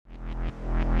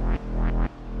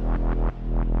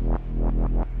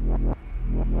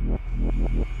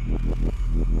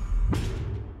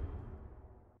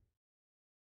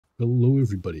Hello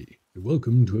everybody, and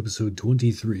welcome to episode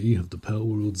 23 of the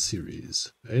Palworld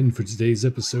series. And for today's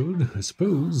episode, I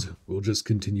suppose, we'll just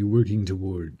continue working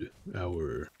toward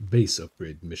our base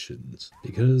upgrade missions.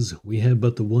 Because we have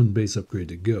but the one base upgrade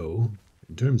to go,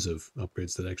 in terms of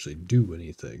upgrades that actually do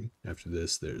anything. After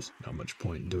this, there's not much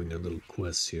point in doing their little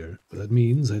quests here. But that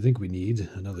means I think we need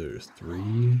another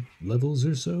 3 levels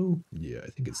or so? Yeah, I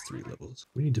think it's 3 levels.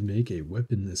 We need to make a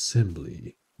weapon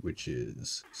assembly, which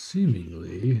is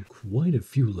seemingly quite a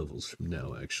few levels from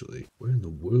now, actually. Where in the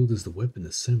world is the weapon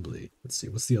assembly? Let's see,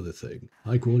 what's the other thing?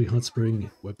 High quality hot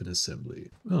spring weapon assembly.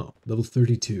 Oh, level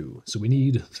 32. So we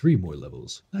need 3 more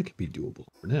levels. That could be doable.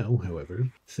 For now, however,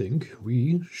 I think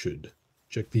we should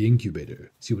check the incubator.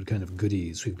 See what kind of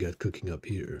goodies we've got cooking up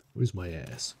here. Where's my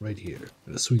ass? Right here.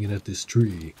 Gonna swing it at this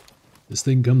tree. This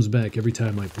thing comes back every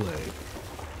time I play.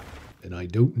 And I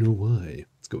don't know why.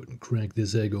 Let's go ahead and crack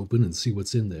this egg open and see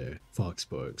what's in there. Fox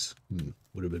sparks.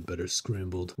 Would have been better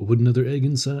scrambled. We'll put another egg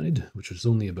inside, which is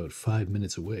only about 5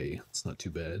 minutes away. It's not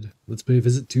too bad. Let's pay a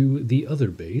visit to the other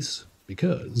base,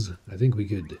 because I think we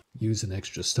could use an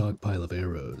extra stockpile of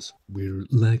arrows. We're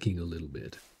lacking a little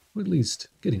bit, or at least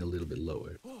getting a little bit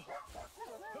lower.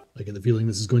 I get the feeling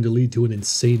this is going to lead to an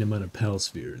insane amount of pal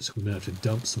spheres. We might have to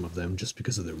dump some of them just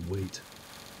because of their weight.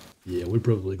 Yeah, we're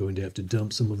probably going to have to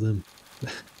dump some of them.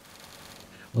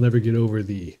 I'll never get over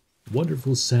the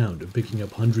wonderful sound of picking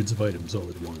up hundreds of items all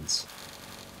at once.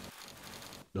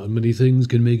 Not many things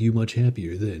can make you much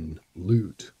happier than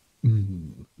loot.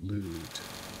 Loot.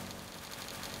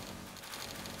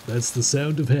 That's the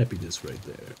sound of happiness right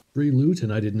there. Free loot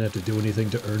and I didn't have to do anything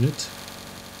to earn it.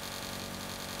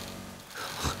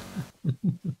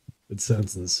 It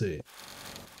sounds insane.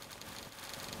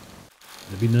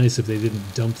 It'd be nice if they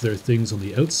didn't dump their things on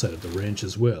the outside of the ranch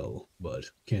as well, but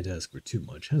can't ask for too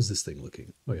much. How's this thing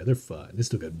looking? Oh yeah, they're fine. They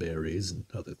still got berries and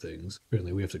other things.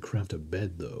 Apparently we have to craft a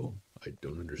bed though. I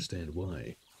don't understand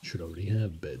why. Should already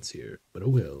have beds here. But oh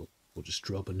well, we'll just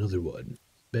drop another one.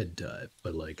 Bed type,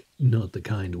 but like, not the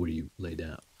kind where you lay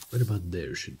down. Right about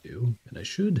there should do. And I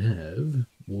should have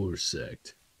War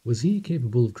Sect. Was he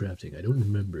capable of crafting? I don't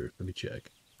remember. Let me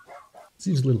check.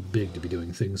 Seems a little big to be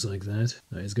doing things like that.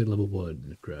 He's got level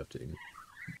 1 crafting.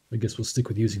 I guess we'll stick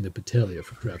with using the Petalia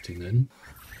for crafting then.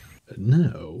 And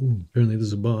now, apparently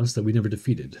there's a boss that we never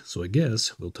defeated, so I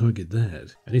guess we'll target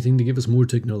that. Anything to give us more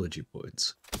technology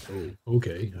points. Oh,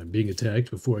 okay, I'm being attacked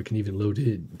before I can even load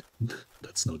in.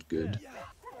 That's not good.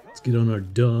 Let's get on our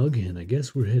dog, and I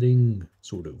guess we're heading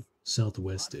sort of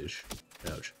southwest-ish.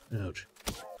 Ouch, ouch,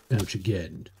 ouch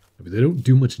again. I mean, they don't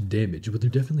do much damage, but they're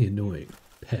definitely annoying.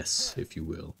 Pests, if you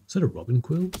will. Is that a robin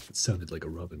quill? It sounded like a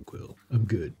robin quill. I'm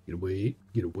good. Get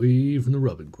away from the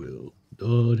robin quill.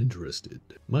 Not interested.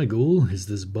 My goal is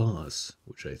this boss,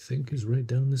 which I think is right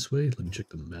down this way. Let me check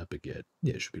the map again.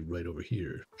 Yeah, it should be right over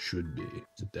here. Should be.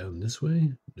 Is it down this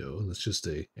way? No, that's just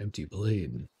a empty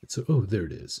plain. Oh, there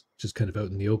it is. Just kind of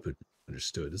out in the open.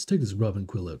 Understood. Let's take this robin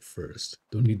quill out first.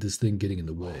 Don't need this thing getting in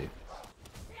the way.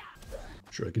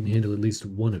 Sure, I can handle at least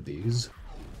one of these.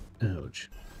 Ouch.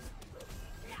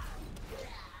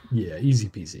 Yeah, easy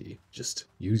peasy. Just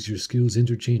use your skills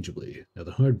interchangeably. Now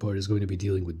the hard part is going to be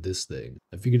dealing with this thing.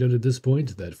 I figured out at this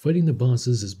point that fighting the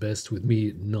bosses is best with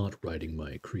me not riding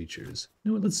my creatures.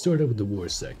 Now let's start out with the War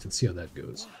Sect and see how that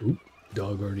goes. Oop,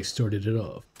 dog already started it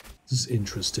off. This is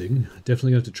interesting.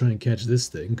 Definitely have to try and catch this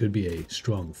thing. Could be a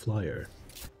strong flyer.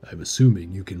 I'm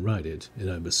assuming you can ride it, and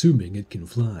I'm assuming it can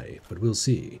fly, but we'll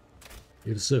see.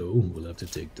 If so, we'll have to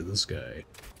take to the sky.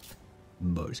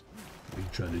 But what are you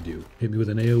trying to do? Hit me with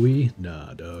an AoE?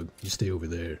 Nah, dog. You stay over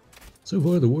there. So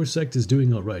far, the War Sect is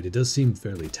doing alright. It does seem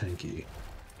fairly tanky.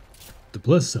 The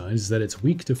plus side is that it's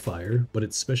weak to fire, but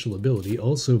its special ability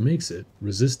also makes it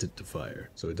resistant to fire,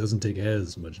 so it doesn't take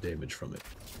as much damage from it.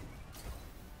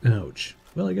 Ouch.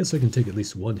 Well, I guess I can take at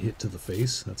least one hit to the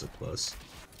face. That's a plus.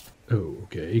 Oh,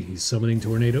 okay. He's summoning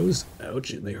tornadoes. Ouch,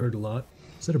 and they hurt a lot.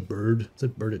 Is that a bird? Is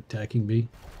that bird attacking me?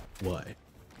 Why?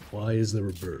 Why is there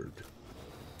a bird?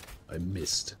 I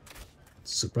missed.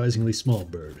 It's a surprisingly small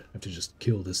bird. I have to just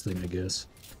kill this thing, I guess.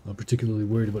 Not particularly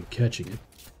worried about catching it.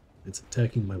 It's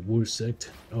attacking my War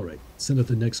Sect. Alright, send out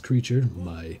the next creature.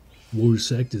 My War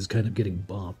Sect is kind of getting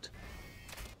bopped.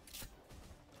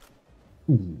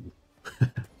 Ooh.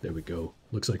 There we go.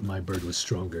 Looks like my bird was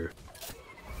stronger.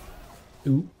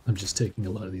 Ooh, I'm just taking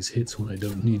a lot of these hits when I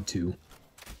don't need to.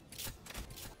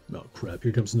 Oh crap,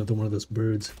 here comes another one of those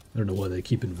birds. I don't know why they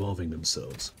keep involving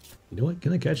themselves. You know what,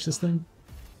 can I catch this thing?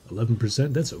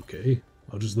 11%? That's okay.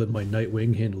 I'll just let my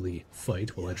Nightwing handle the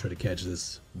fight while I try to catch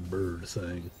this bird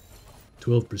thing.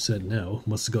 12% now.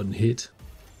 Must have gotten hit.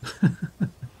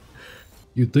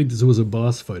 You'd think this was a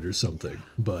boss fight or something,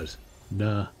 but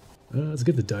nah. Let's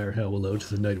get the dire howl out.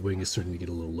 The Nightwing is starting to get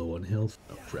a little low on health.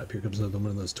 Oh crap, here comes another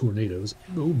one of those tornadoes.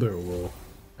 No barrel roll.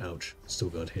 Ouch, still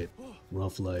got hit.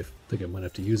 Rough life. Think I might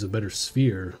have to use a better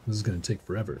sphere. This is gonna take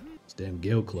forever. This damn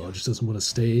Gale Claw just doesn't want to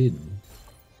stay in.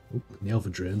 Oh, the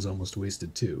Elphidran's almost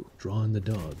wasted too. Drawing the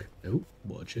dog. Oh,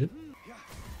 watch it.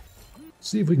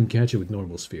 See if we can catch it with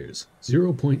normal spheres.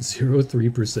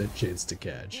 0.03% chance to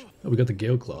catch. Oh, we got the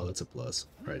Gale Claw, that's a plus.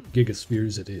 Alright,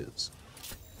 Gigaspheres it is.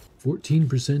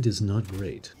 14% is not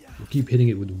great. We'll keep hitting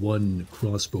it with one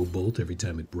crossbow bolt every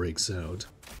time it breaks out.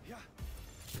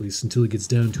 At least until it gets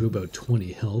down to about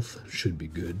 20 health, should be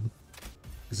good.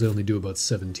 Because I only do about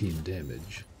 17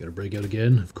 damage. Gotta break out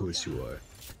again? Of course you are.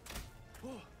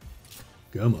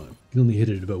 Come on, you can only hit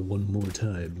it about one more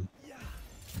time.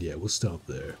 Yeah, we'll stop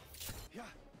there.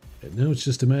 And now it's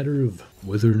just a matter of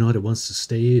whether or not it wants to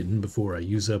stay in before I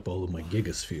use up all of my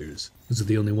Gigaspheres. Those are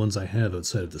the only ones I have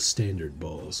outside of the standard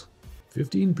balls.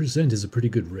 15% is a pretty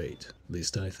good rate, at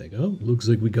least I think. Oh, looks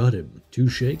like we got him. 2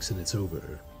 shakes and it's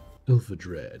over.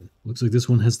 Elphidran. Looks like this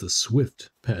one has the Swift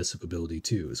passive ability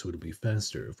too, so it'll be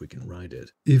faster if we can ride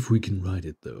it. If we can ride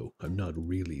it though, I'm not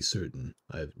really certain.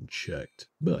 I haven't checked.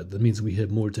 But that means we have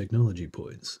more technology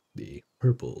points. The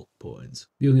purple points.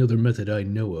 The only other method I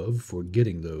know of for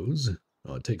getting those,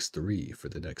 it takes 3 for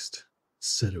the next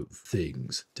set of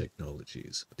things,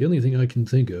 technologies. The only thing I can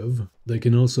think of that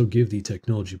can also give the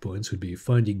technology points would be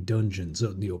finding dungeons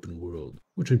out in the open world,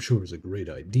 which I'm sure is a great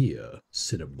idea.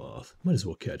 SYNOPSIS. Might as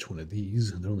well catch one of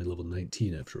these. They're only level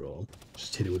 19 after all.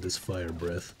 Just hit it with this fire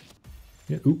breath.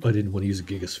 Yeah, oop, I didn't want to use a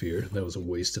Gigasphere. That was a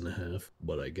waste and a half.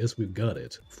 But I guess we've got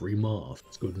it. Free moth.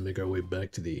 Let's go ahead and make our way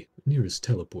back to the nearest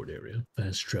teleport area.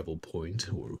 Fast travel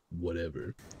point, or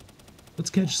whatever. Let's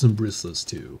catch some bristlets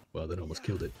too. Wow, that almost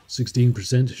killed it.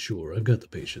 16%? Sure, I've got the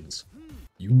patience.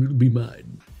 You will be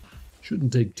mine.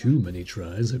 Shouldn't take too many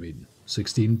tries. I mean,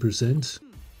 16%? It's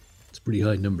a pretty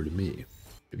high number to me.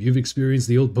 If you've experienced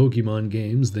the old Pokemon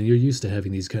games, then you're used to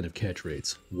having these kind of catch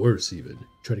rates. Worse even.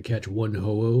 Try to catch one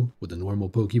Ho-Oh with a normal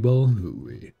Pokeball?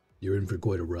 Ooh, you're in for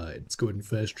quite a ride. Let's go ahead and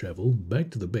fast travel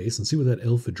back to the base and see what that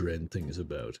Elphidran thing is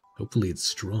about. Hopefully it's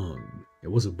strong.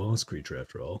 It was a boss creature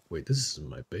after all. Wait, this isn't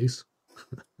my base?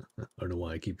 I don't know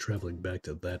why I keep traveling back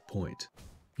to that point.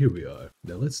 Here we are.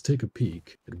 Now let's take a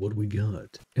peek at what we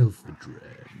got.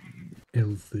 Elphidran.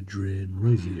 Elphidran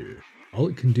right here. All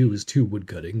it can do is 2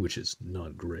 woodcutting, which is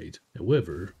not great.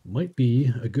 However, might be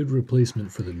a good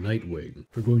replacement for the Nightwing.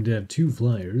 If we're going to have 2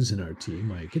 flyers in our team,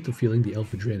 I get the feeling the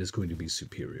Elphidran is going to be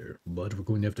superior. But we're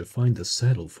going to have to find the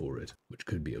saddle for it, which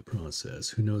could be a process.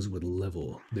 Who knows what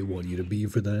level they want you to be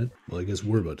for that? Well, I guess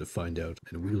we're about to find out,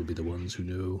 and we'll be the ones who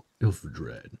know.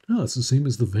 Elphidran. Oh, it's the same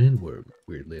as the Vanworm,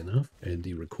 weirdly enough. And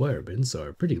the requirements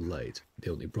are pretty light.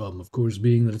 The only problem, of course,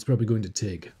 being that it's probably going to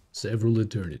take several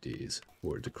eternities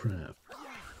for it to craft.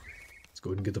 Let's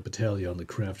go ahead and get the battalion on the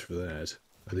craft for that.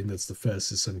 I think that's the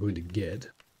fastest I'm going to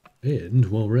get. And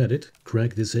while we're at it,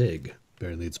 crack this egg.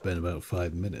 Apparently it's been about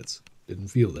 5 minutes. Didn't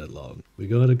feel that long. We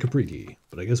got a Capriti,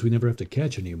 but I guess we never have to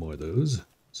catch any more of those.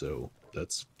 So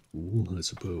that's cool, I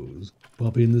suppose.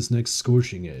 Pop in this next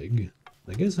scorching egg.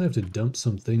 I guess I have to dump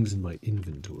some things in my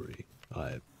inventory.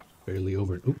 I'm barely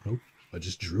over it. Oh, nope. I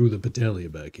just drew the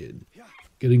battalion back in.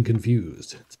 Getting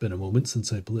confused. It's been a moment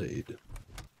since I played.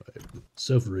 I'm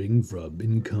suffering from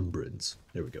encumbrance.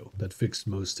 There we go. That fixed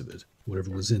most of it.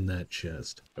 Whatever was in that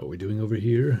chest. How are we doing over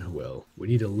here? Well, we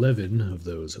need 11 of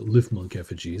those Liftmonk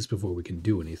effigies before we can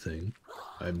do anything.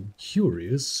 I'm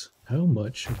curious how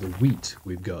much of the wheat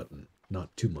we've gotten.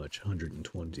 Not too much,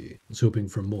 120. I was hoping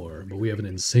for more, but we have an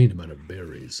insane amount of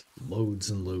berries. Loads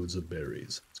and loads of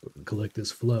berries. Let's go and collect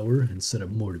this flour and set up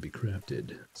more to be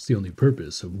crafted. It's the only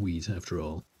purpose of wheat, after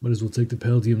all. Might as well take the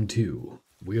Palladium too.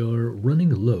 We are running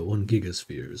low on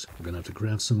Gigaspheres. We're gonna have to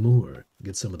craft some more.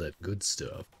 Get some of that good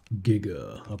stuff.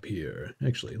 Giga up here.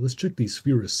 Actually, let's check the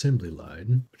sphere assembly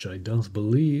line, which I doth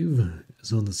believe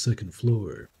is on the 2nd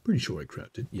floor. Pretty sure I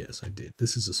crafted. Yes, I did.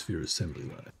 This is a sphere assembly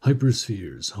line.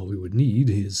 Hyperspheres. All we would need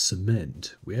is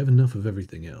cement. We have enough of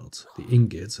everything else. The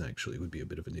ingots actually would be a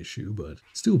bit of an issue, but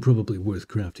still probably worth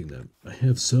crafting them. I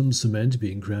have some cement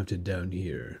being crafted down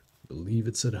here. I believe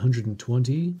it's at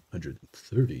 120,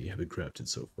 130 have been crafted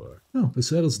so far. Oh, the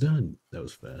saddle's done. That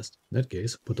was fast. In that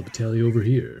case, put the battalion over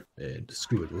here. And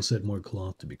screw it, we'll set more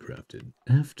cloth to be crafted.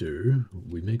 After,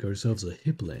 we make ourselves a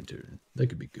hip lantern. That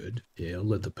could be good. Yeah, I'll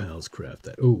let the pals craft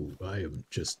that. Oh, I am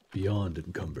just beyond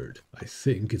encumbered. I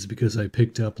think it's because I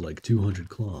picked up like 200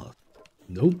 cloth.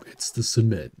 Nope, it's the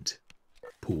cement.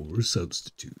 Poor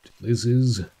substitute. This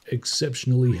is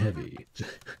exceptionally heavy.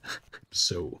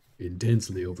 So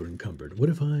intensely over encumbered. What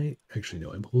if I, actually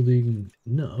no, I'm holding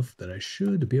enough that I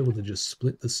should be able to just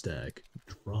split the stack,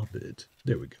 drop it.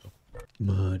 There we go.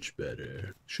 Much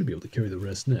better. Should be able to carry the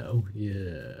rest now.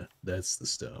 Yeah, that's the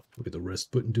stuff. We'll get the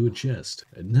rest put into a chest.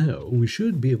 And now we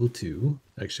should be able to...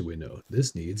 Actually, wait, no.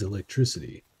 This needs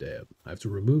electricity. Damn. I have to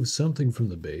remove something from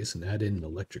the base and add in an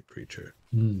electric creature.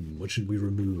 What should we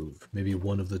remove? Maybe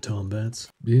one of the tombats?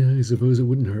 Yeah, I suppose it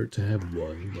wouldn't hurt to have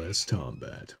one less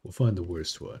tombat. We'll find the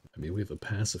worst one. I mean, we have a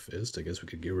pacifist. I guess we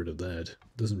could get rid of that.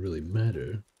 Doesn't really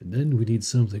matter. And then we need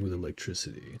something with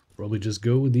electricity. Probably just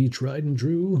go with the tried and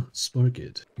true spark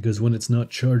it. Because when it's not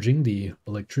charging the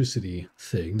electricity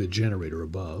thing, the generator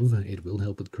above, it will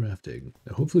help with crafting.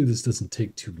 Now, hopefully this doesn't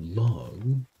take too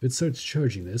long. If it starts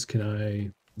charging this, can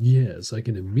I... Yes, I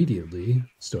can immediately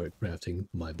start crafting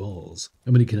my balls.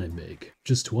 How many can I make?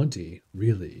 Just 20?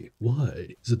 Really? Why?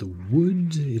 Is it the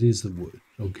wood? It is the wood.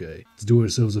 Okay, let's do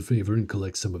ourselves a favor and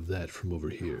collect some of that from over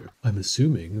here. I'm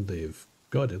assuming they've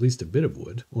got at least a bit of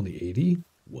wood. Only 80?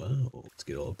 Wow. Let's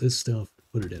get all of this stuff,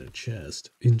 put it in a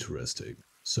chest. Interesting.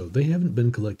 So they haven't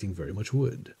been collecting very much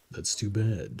wood. That's too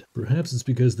bad. Perhaps it's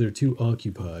because they're too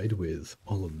occupied with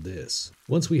all of this.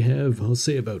 Once we have, I'll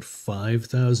say about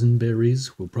 5,000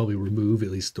 berries, we'll probably remove at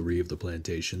least 3 of the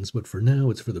plantations, but for now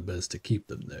it's for the best to keep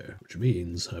them there. Which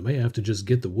means I may have to just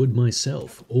get the wood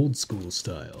myself, old school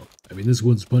style. I mean, this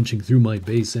one's punching through my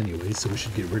base anyway, so we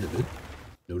should get rid of it.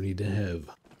 No need to have...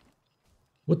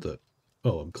 What the...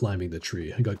 Oh, I'm climbing the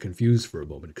tree. I got confused for a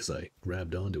moment because I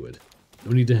grabbed onto it.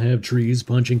 No need to have trees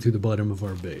punching through the bottom of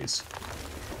our base.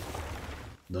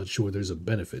 Not sure there's a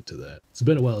benefit to that. It's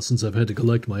been a while since I've had to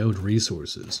collect my own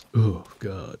resources. Oh,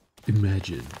 God.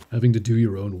 Imagine having to do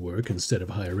your own work instead of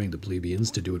hiring the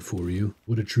plebeians to do it for you.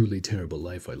 What a truly terrible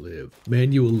life I live.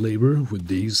 Manual labor with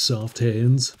these soft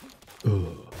hands.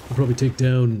 Oh, I'll probably take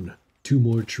down 2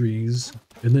 more trees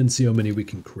and then see how many we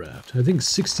can craft. I think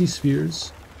 60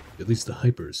 spheres, at least the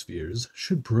hyper spheres,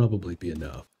 should probably be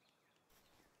enough.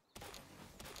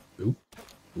 Oop,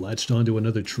 latched onto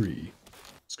another tree.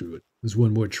 Screw it. There's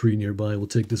one more tree nearby. We'll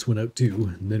take this one out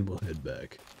too, and then we'll head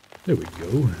back. There we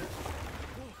go.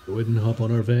 Go ahead and hop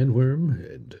on our vanworm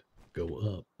and go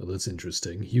up. Now that's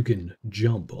interesting. You can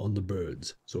jump on the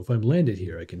birds. So if I'm landed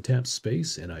here, I can tap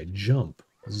space and I jump.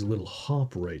 There's a little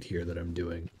hop right here that I'm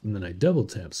doing. And then I double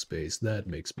tap space. That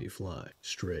makes me fly.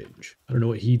 Strange. I don't know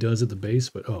what he does at the base,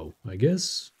 but oh, I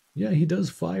guess... Yeah, he does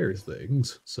fire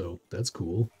things, so that's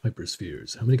cool.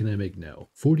 Hyperspheres. How many can I make now?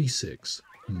 46.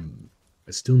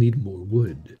 I still need more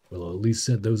wood. Well, I'll at least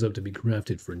set those up to be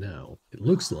crafted for now. It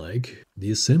looks like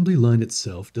the assembly line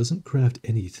itself doesn't craft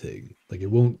anything. Like, it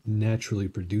won't naturally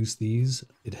produce these.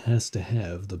 It has to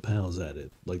have the pals at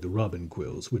it, like the robin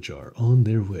quills, which are on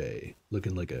their way.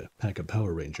 Looking like a pack of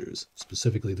Power Rangers,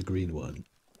 specifically the green one.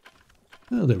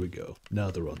 Oh, there we go. Now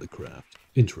they're on the craft.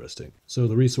 Interesting. So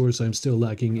the resource I'm still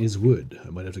lacking is wood. I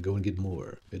might have to go and get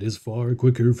more. It is far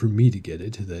quicker for me to get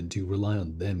it than to rely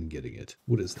on them getting it.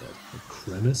 What is that? A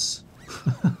crevice?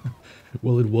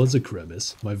 Well, it was a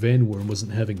crevice. My vanworm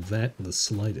wasn't having that in the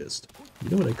slightest.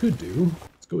 You know what I could do?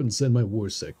 Let's go ahead and send my war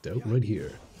sect out right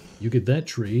here. You get that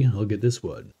tree, I'll get this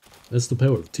one. That's the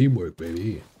power of teamwork,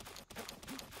 baby.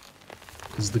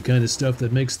 This is the kind of stuff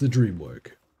that makes the dream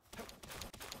work.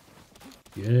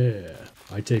 Yeah,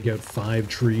 I take out 5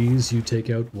 trees, you take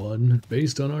out 1.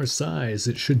 Based on our size,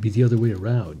 it should be the other way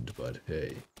around, but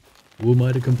hey, who am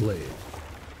I to complain?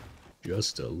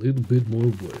 Just a little bit more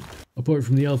wood. Apart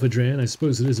from the Elphidran, I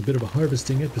suppose it is a bit of a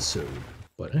harvesting episode.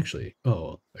 But actually,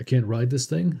 oh, I can't ride this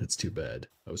thing? That's too bad.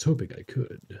 I was hoping I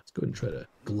could. Let's go ahead and try to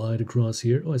glide across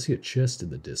here. Oh, I see a chest in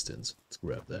the distance. Let's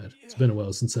grab that. It's been a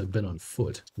while since I've been on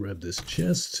foot. Grab this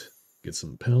chest, get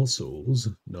some pal souls.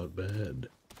 Not bad.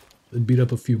 Then beat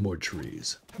up a few more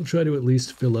trees. We'll try to at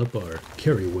least fill up our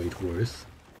carry weight worth,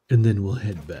 and then we'll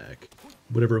head back.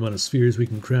 Whatever amount of spheres we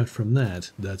can craft from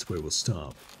that, that's where we'll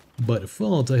stop. By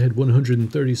default, I had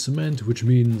 130 cement, which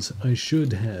means I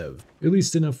should have at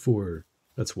least enough for,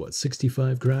 that's what,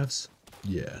 65 crafts?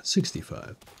 Yeah,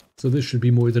 65. So this should be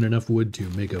more than enough wood to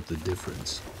make up the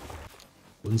difference.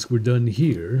 Once we're done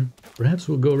here, perhaps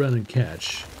we'll go around and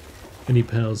catch any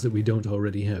pals that we don't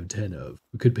already have 10 of.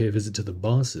 We could pay a visit to the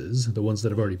bosses, the ones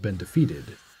that have already been defeated,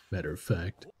 matter of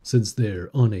fact, since they're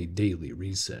on a daily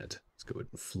reset. Let's go ahead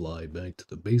and fly back to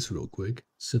the base real quick,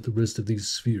 set the rest of these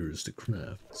spheres to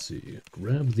craft. Let's see,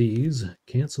 grab these,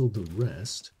 cancel the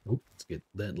rest. Oh, let's get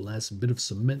that last bit of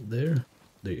cement there.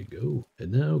 There you go.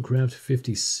 And now craft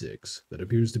 56. That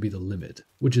appears to be the limit,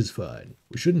 which is fine.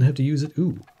 We shouldn't have to use it.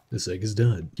 Ooh. This egg is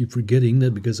done. Keep forgetting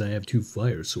that because I have 2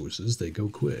 fire sources, they go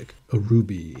quick. A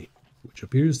ruby, which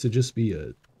appears to just be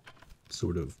a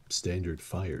sort of standard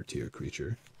fire tier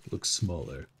creature. Looks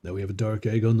smaller. Now we have a dark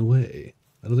egg on the way.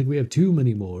 I don't think we have too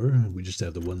many more. We just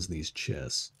have the ones in these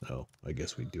chests. Oh, I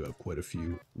guess we do have quite a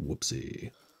few.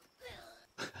 Whoopsie.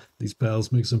 These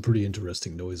pals make some pretty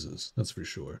interesting noises, that's for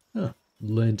sure. Huh.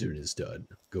 Lantern is done.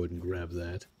 Go ahead and grab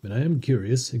that. And I am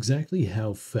curious exactly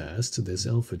how fast this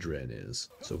Elphidran is.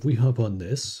 So if we hop on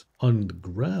this, on the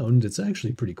ground, it's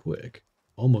actually pretty quick.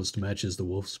 Almost matches the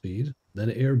wolf speed. Then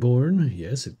airborne,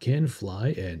 yes, it can fly,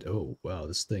 and oh wow,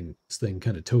 this thing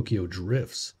kind of Tokyo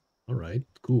drifts. Alright,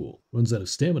 cool. Runs out of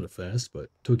stamina fast, but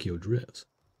Tokyo drifts.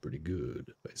 Pretty good.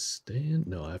 If I stand...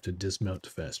 No, I have to dismount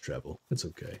to fast travel. That's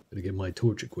okay. Gotta get my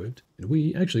torch equipped. And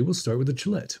we'll start with the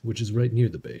Chillette, which is right near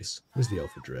the base. Where's the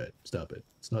Elphidran? Stop it.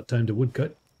 It's not time to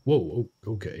woodcut. Whoa,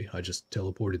 okay. I just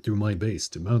teleported through my base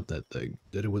to mount that thing.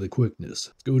 Did it with a quickness.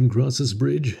 Let's go and cross this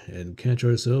bridge and catch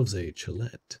ourselves a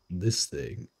Chillette. This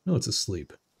thing. Oh, it's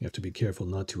asleep. You have to be careful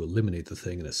not to eliminate the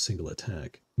thing in a single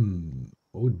attack.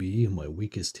 What would be my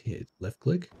weakest hit? Left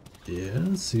click?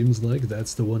 Yeah, seems like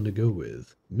that's the one to go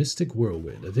with. Mystic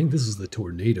Whirlwind. I think this is the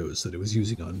tornadoes that it was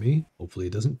using on me. Hopefully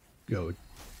it doesn't go...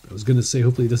 I was gonna say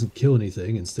hopefully it doesn't kill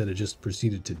anything, instead it just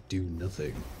proceeded to do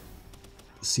nothing.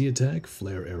 Sea attack,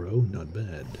 flare arrow, not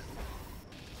bad.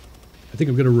 I think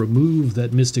I'm gonna remove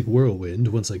that Mystic Whirlwind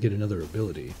once I get another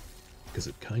ability, because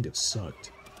it kind of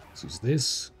sucked. Let's use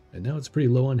this, and now it's pretty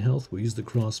low on health. We'll use the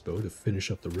crossbow to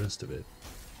finish up the rest of it.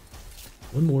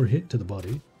 One more hit to the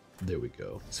body. There we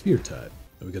go. Sphere time.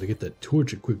 Now we gotta get that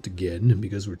torch equipped again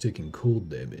because we're taking cold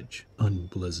damage.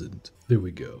 Unpleasant. There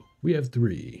we go. We have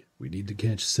 3. We need to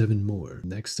catch 7 more.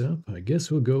 Next up, I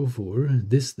guess we'll go for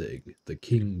this thing, the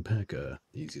King P.A.K.A.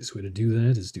 The easiest way to do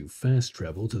that is to fast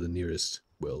travel to the nearest,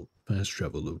 well, fast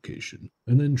travel location,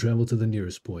 and then travel to the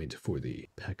nearest point for the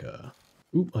P.A.K.A.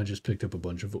 Oop, I just picked up a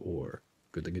bunch of ore.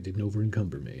 Good thing it didn't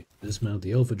over-encumber me. Dismount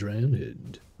the Elphidran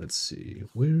and, let's see,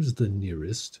 where's the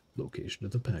nearest location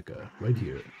of the P.A.K.A.? Right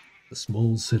here. A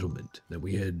small settlement. Then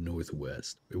we head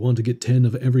northwest. We want to get 10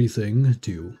 of everything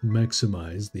to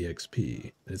maximize the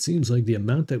XP. And it seems like the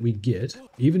amount that we get,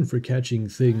 even for catching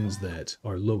things that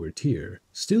are lower tier,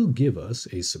 still give us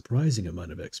a surprising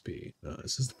amount of XP.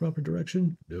 Is this the proper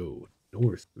direction? No.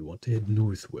 North. We want to head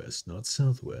northwest, not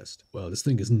southwest. Wow, this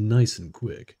thing is nice and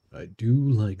quick. I do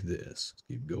like this. Let's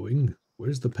keep going.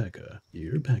 Where's the P.A.K.A.?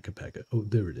 Here, P.A.K.A. Oh,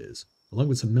 there it is. Along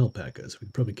with some Melpacas. We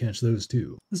could probably catch those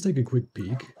too. Let's take a quick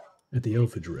peek at the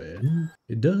Elphidran.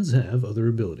 It does have other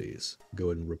abilities. Go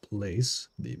ahead and replace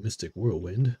the Mystic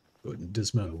Whirlwind. Go ahead and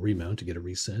dismount and remount to get a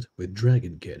reset with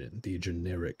Dragon Cannon, the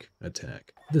generic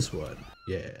attack. This one.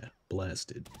 Yeah,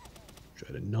 blasted.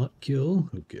 Try to not kill.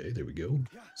 Okay, there we go.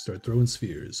 Start throwing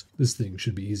spheres. This thing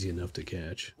should be easy enough to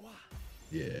catch.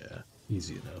 Yeah,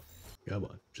 easy enough. Come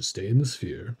on, just stay in the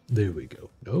sphere. There we go.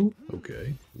 No?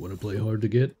 Okay. Want to play hard to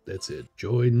get? That's it.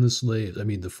 Join the slaves. I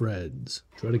mean the friends.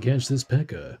 Try to catch this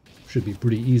P.A.K.A. Should be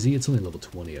pretty easy. It's only level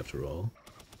 20 after all.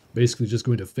 Basically just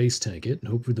going to face tank it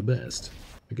and hope for the best.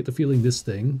 I get the feeling this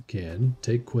thing can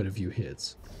take quite a few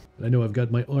hits. And I know I've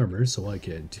got my armor, so I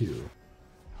can too.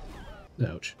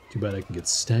 Ouch. Too bad I can get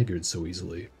staggered so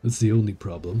easily. That's the only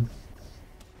problem.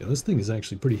 Yeah, this thing is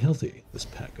actually pretty healthy, this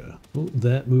P.A.K.A. Well,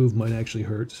 that move might actually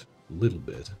hurt a little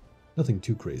bit. Nothing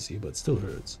too crazy, but still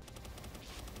hurts.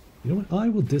 You know what? I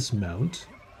will dismount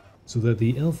so that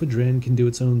the Elphidran can do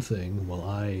its own thing while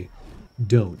I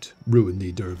don't ruin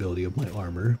the durability of my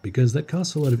armor, because that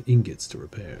costs a lot of ingots to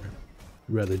repair.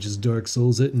 I'd rather just Dark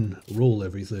Souls it and roll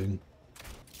everything.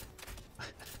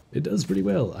 It does pretty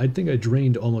well. I think I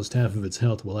drained almost half of its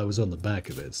health while I was on the back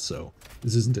of it, so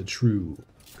this isn't a true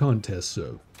contest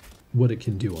of what it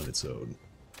can do on its own.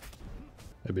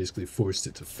 I basically forced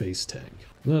it to face tank.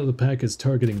 Now the pack is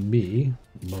targeting me,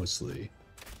 mostly.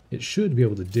 It should be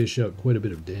able to dish out quite a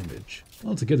bit of damage.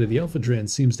 Altogether, the Elphidran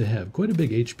seems to have quite a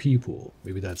big HP pool.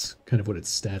 Maybe that's kind of what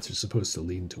its stats are supposed to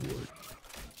lean toward.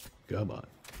 Come on.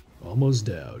 Almost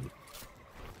down.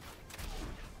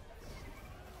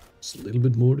 Just a little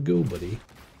bit more to go, buddy.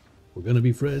 We're gonna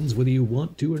be friends whether you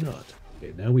want to or not.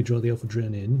 Okay, now we draw the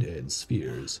Elphidran in, and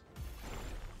spheres.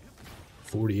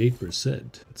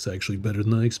 48%. It's actually better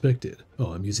than I expected.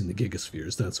 Oh, I'm using the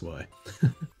Gigaspheres, that's why.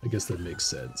 I guess that makes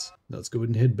sense. Now let's go ahead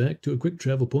and head back to a quick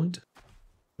travel point.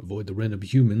 Avoid the random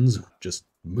humans just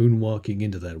moonwalking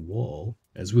into that wall.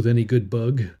 As with any good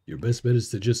bug, your best bet is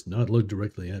to just not look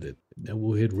directly at it. Now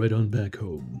we'll head right on back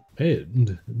home.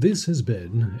 And this has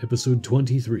been episode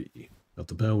 23 of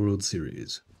the Palworld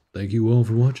series. Thank you all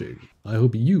for watching. I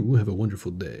hope you have a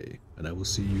wonderful day, and I will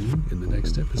see you in the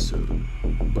next episode.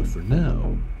 But for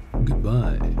now,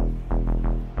 goodbye.